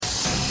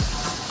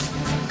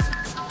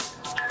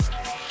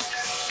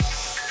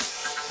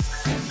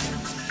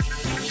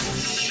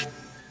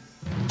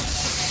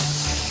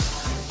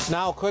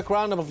Now, a quick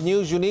roundup of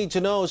news you need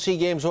to know. SEA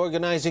Games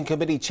Organizing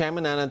Committee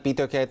Chairman Anand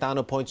Peter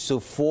Cayetano points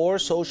to 4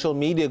 social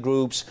media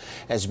groups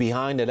as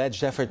behind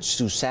alleged efforts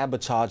to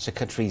sabotage the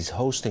country's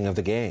hosting of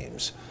the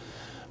Games.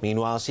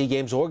 Meanwhile, SEA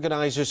Games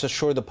organizers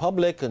assure the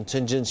public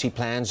contingency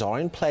plans are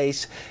in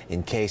place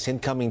in case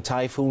incoming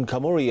Typhoon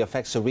Kamuri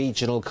affects the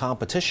regional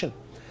competition.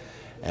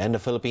 And the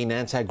Philippine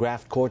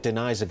Anti-Graft Court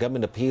denies a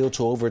government appeal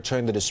to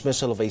overturn the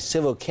dismissal of a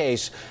civil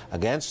case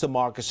against the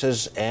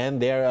Marcoses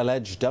and their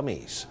alleged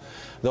dummies.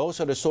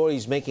 Those are the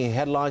stories making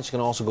headlines. You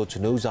can also go to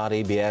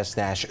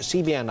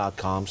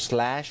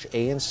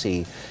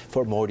news.abs-cbn.com/ANC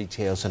for more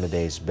details on the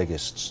day's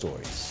biggest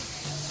stories.